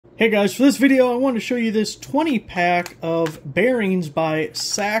Hey guys, for this video I want to show you this 20 pack of bearings by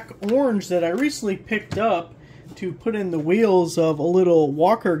Sac Orange that I recently picked up to put in the wheels of a little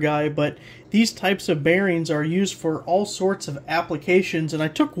walker guy, but these types of bearings are used for all sorts of applications, and I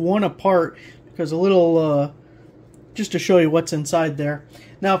took one apart because a little, just to show you what's inside there.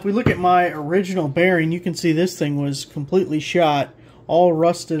 Now if we look at my original bearing, you can see this thing was completely shot, all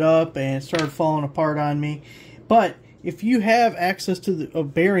rusted up and started falling apart on me. But if you have access to a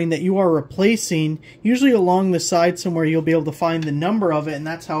bearing that you are replacing, usually along the side somewhere you'll be able to find the number of it, and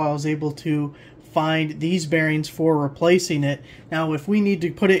that's how I was able to find these bearings for replacing it. Now if we need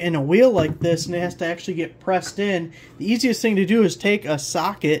to put it in a wheel like this and it has to actually get pressed in, the easiest thing to do is take a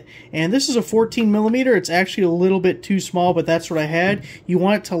socket, and this is a 14mm. It's actually a little bit too small, but that's what I had. You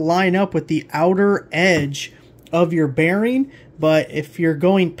want it to line up with the outer edge of your bearing, but if you're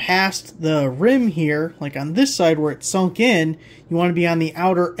going past the rim here, like on this side where it's sunk in, you want to be on the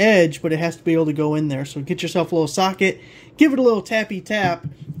outer edge, but it has to be able to go in there. So get yourself a little socket, give it a little tappy tap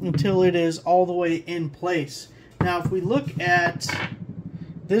until it is all the way in place. Now if we look at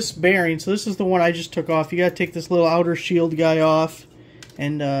this bearing, so this is the one I just took off. You got to take this little outer shield guy off,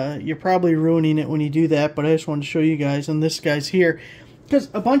 and you're probably ruining it when you do that, but I just wanted to show you guys. And this guy's here because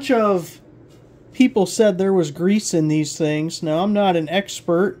a bunch of people said there was grease in these things. Now I'm not an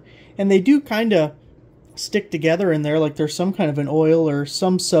expert, and they do kind of stick together in there like there's some kind of an oil or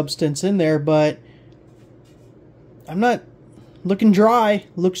some substance in there, but I'm not looking dry.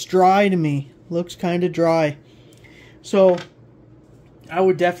 Looks dry to me. Looks kind of dry. So I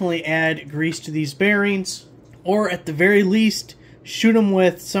would definitely add grease to these bearings, or at the very least shoot them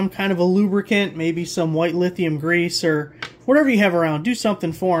with some kind of a lubricant, maybe some white lithium grease or whatever you have around. Do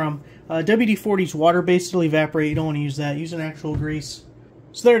something for them. WD-40 is water-based, it'll evaporate. You don't want to use that. Use an actual grease.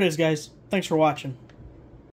 So there it is, guys. Thanks for watching.